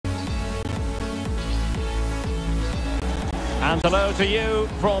And hello to you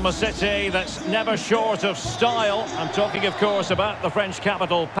from a city that's never short of style. I'm talking, of course, about the French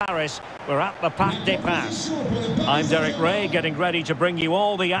capital, Paris. We're at the Parc des Princes. I'm Derek Ray, getting ready to bring you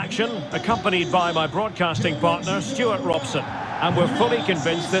all the action, accompanied by my broadcasting partner, Stuart Robson. And we're fully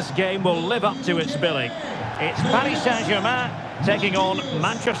convinced this game will live up to its billing. It's Paris Saint-Germain taking on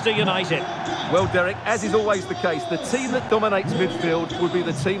Manchester United. Well, Derek, as is always the case, the team that dominates midfield will be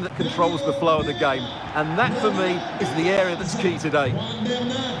the team that controls the flow of the game. And that, for me, is the area that's key today.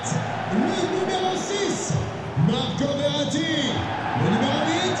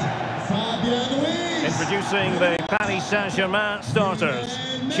 Introducing the Paris Saint-Germain starters.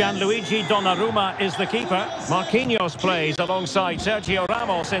 Gianluigi Donnarumma is the keeper. Marquinhos plays alongside Sergio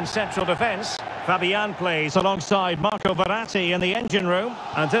Ramos in central defence. Fabian plays alongside Marco Verratti in the engine room.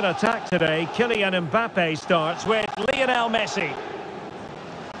 And in attack today, Kylian Mbappe starts with Lionel Messi.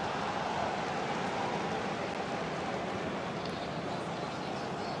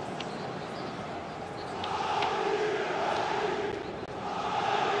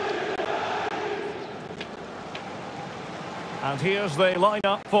 And here's the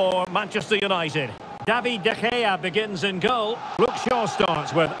lineup for Manchester United. David De Gea begins in goal. Luke Shaw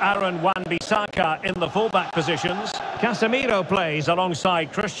starts with Aaron Wan-Bissaka in the fullback positions. Casemiro plays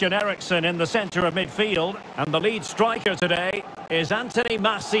alongside Christian Eriksen in the centre of midfield. And the lead striker today is Anthony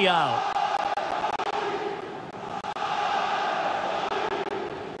Martial.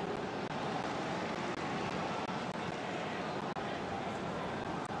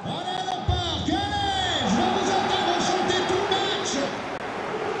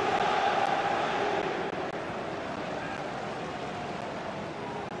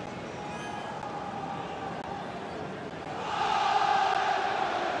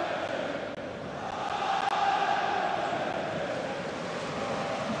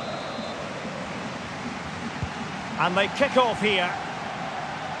 And they kick off here.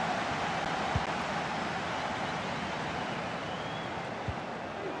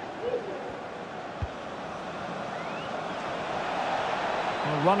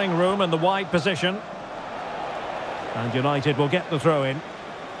 A running room in the wide position. And United will get the throw in.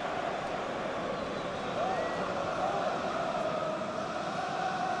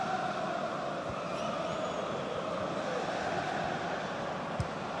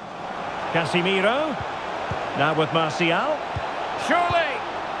 Casemiro. Now with Martial. Surely!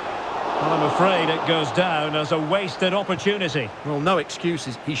 Well, I'm afraid it goes down as a wasted opportunity. Well, no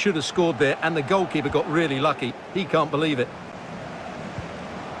excuses. He should have scored there, and the goalkeeper got really lucky. He can't believe it.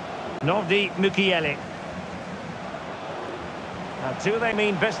 Nordi Mukiele. Now, do they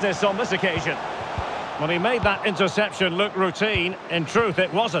mean business on this occasion? Well, he made that interception look routine. In truth,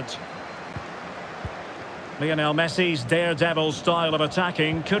 it wasn't. Lionel Messi's daredevil style of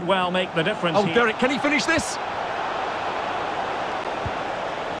attacking could well make the difference here. Derek, can he finish this?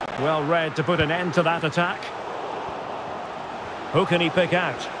 Well read to put an end to that attack. Who can he pick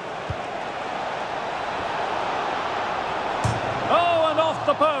out? Oh, and off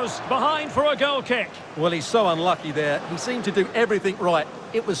the post, behind for a goal kick. Well, he's so unlucky there. He seemed to do everything right.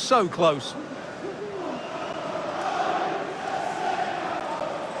 It was so close.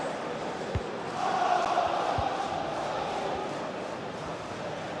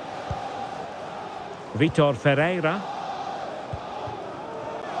 Vitor Ferreira.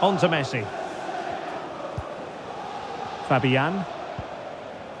 On to Messi. Fabian.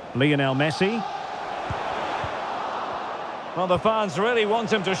 Lionel Messi. Well, the fans really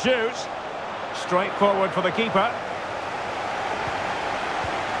want him to shoot. Straight forward for the keeper.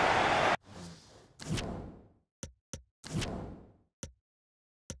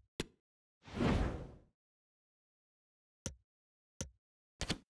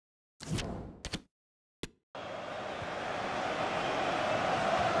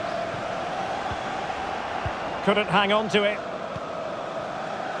 Couldn't hang on to it.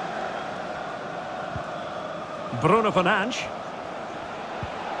 Bruno Fernandes.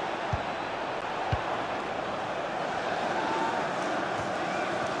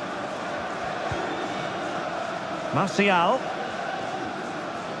 Martial.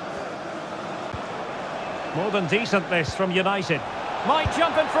 More than decent this from United. Might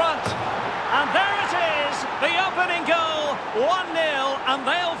jump in front. And there it is. The opening goal. 1-0, and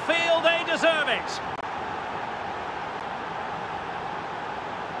they'll feel they deserve it.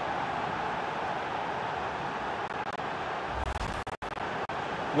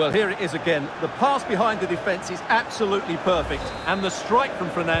 Well, here it is again. The pass behind the defence is absolutely perfect. And the strike from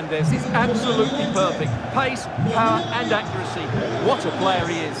Fernandes is absolutely perfect. Pace, power and accuracy. What a player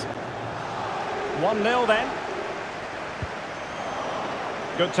he is. 1-0 then.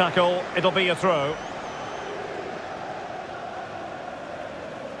 Good tackle. It'll be a throw.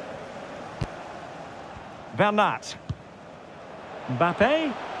 Bernat.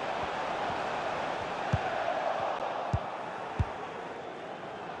 Mbappe.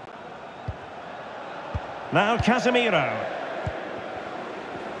 Now Casemiro.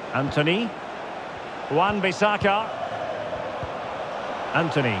 Anthony. Wan-Bissaka.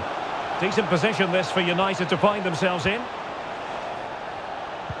 Anthony. Decent position this for United to find themselves in.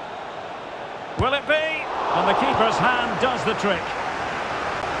 Will it be? And the keeper's hand does the trick.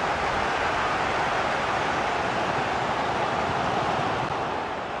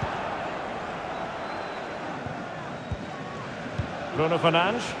 Bruno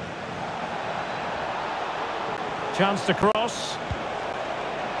Fernandes. Chance to cross.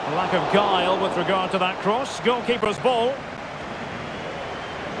 A lack of guile with regard to that cross. Goalkeeper's ball.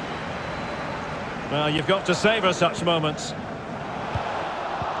 Well, you've got to savour such moments.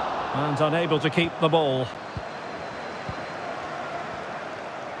 And unable to keep the ball.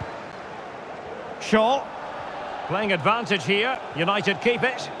 Shaw. Playing advantage here. United keep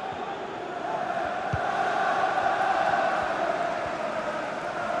it.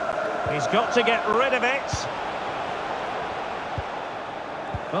 He's got to get rid of it.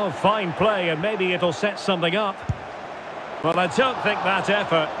 Oh, fine play, and maybe it'll set something up. Well, I don't think that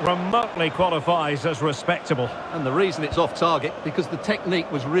effort remotely qualifies as respectable. And the reason it's off target, because the technique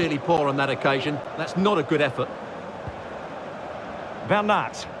was really poor on that occasion. That's not a good effort.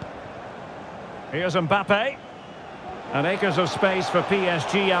 Bernat. Here's Mbappe. And acres of space for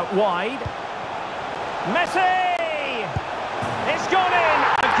PSG out wide. Messi! It's gone in!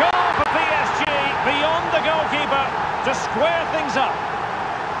 A goal for PSG beyond the goalkeeper to square things up.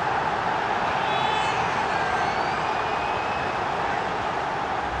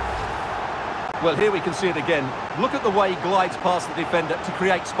 Well, here we can see it again. Look at the way he glides past the defender to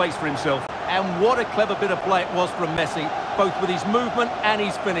create space for himself. And what a clever bit of play it was from Messi, both with his movement and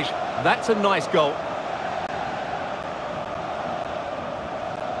his finish. That's a nice goal.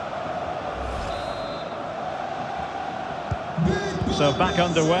 So back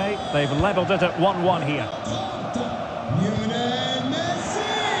underway. They've levelled it at 1-1 here.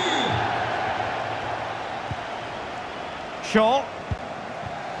 Shaw.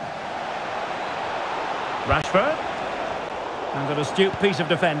 Rashford. And an astute piece of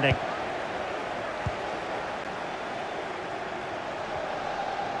defending.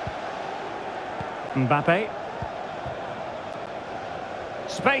 Mbappe.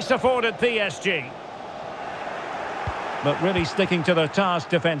 Space afforded PSG. But really sticking to their task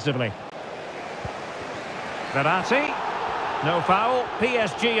defensively. Verratti. No foul.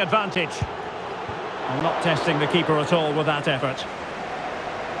 PSG advantage. And not testing the keeper at all with that effort.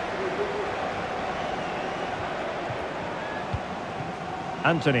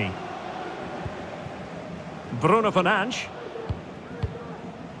 Anthony. Bruno Fernandes.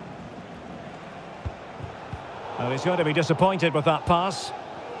 Well, he's going to be disappointed with that pass.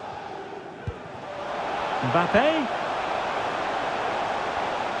 Mbappe.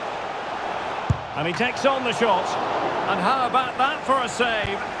 And he takes on the shot. And how about that for a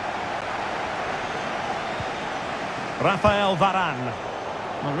save? Rafael Varane.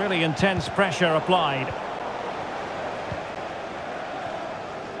 A really intense pressure applied.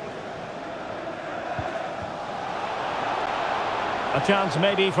 A chance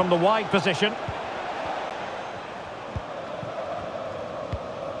maybe from the wide position.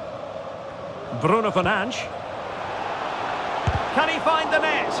 Bruno Fernandes. Can he find the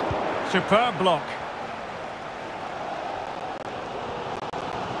net? Superb block.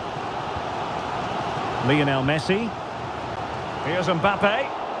 Lionel Messi. Here's Mbappe.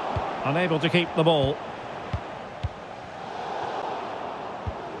 Unable to keep the ball.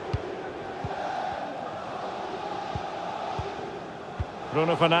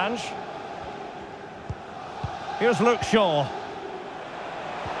 Bruno Fernandes. Here's Luke Shaw.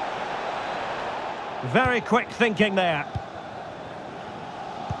 Very quick thinking there.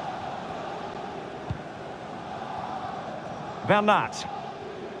 Bernat.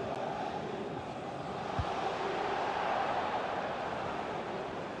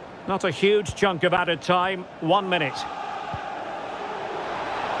 Not a huge chunk of added time. 1 minute.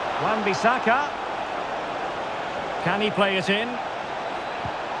 Wan-Bissaka. Can he play it in?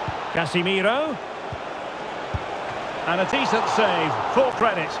 Casemiro. And a decent save. Full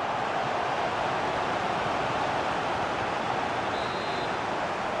credit.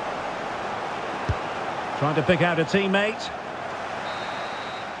 Trying to pick out a teammate.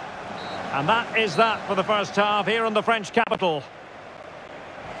 And that is that for the first half here in the French capital.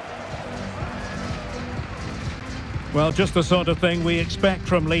 Well, just the sort of thing we expect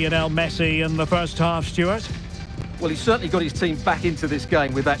from Lionel Messi in the first half, Stuart. Well, he's certainly got his team back into this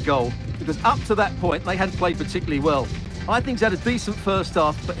game with that goal. because up to that point, they hadn't played particularly well. I think he's had a decent first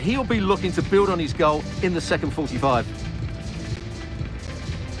half, but he'll be looking to build on his goal in the second 45.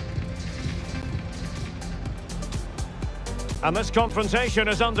 And this confrontation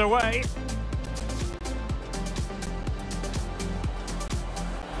is underway.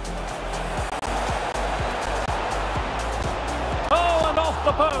 Oh, and off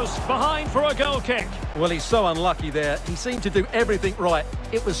the post, behind for a goal kick. Well, he's so unlucky there. He seemed to do everything right.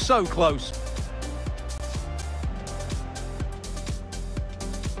 It was so close.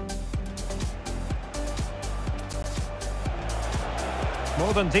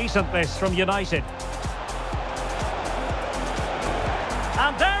 More than decent this from United.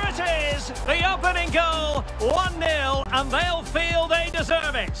 And there it is, the opening goal, 1-0, and they'll feel they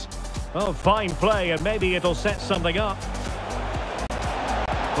deserve it. Oh, fine play, and maybe it'll set something up.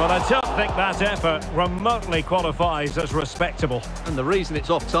 Well, I don't think that effort remotely qualifies as respectable. And the reason it's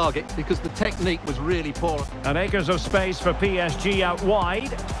off target, because the technique was really poor. And acres of space for PSG out wide.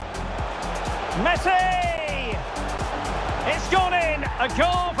 Messi! It's gone in, a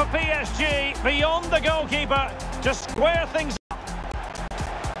goal for PSG, beyond the goalkeeper, to square things up.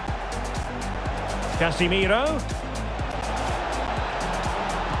 Casemiro.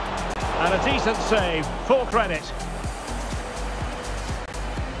 And a decent save, full credit.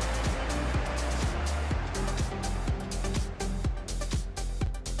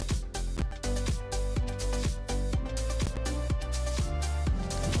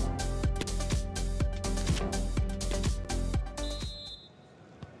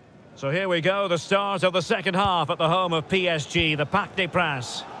 So here we go, the start of the second half at the home of PSG, the Parc des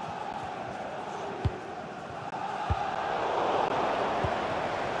Princes.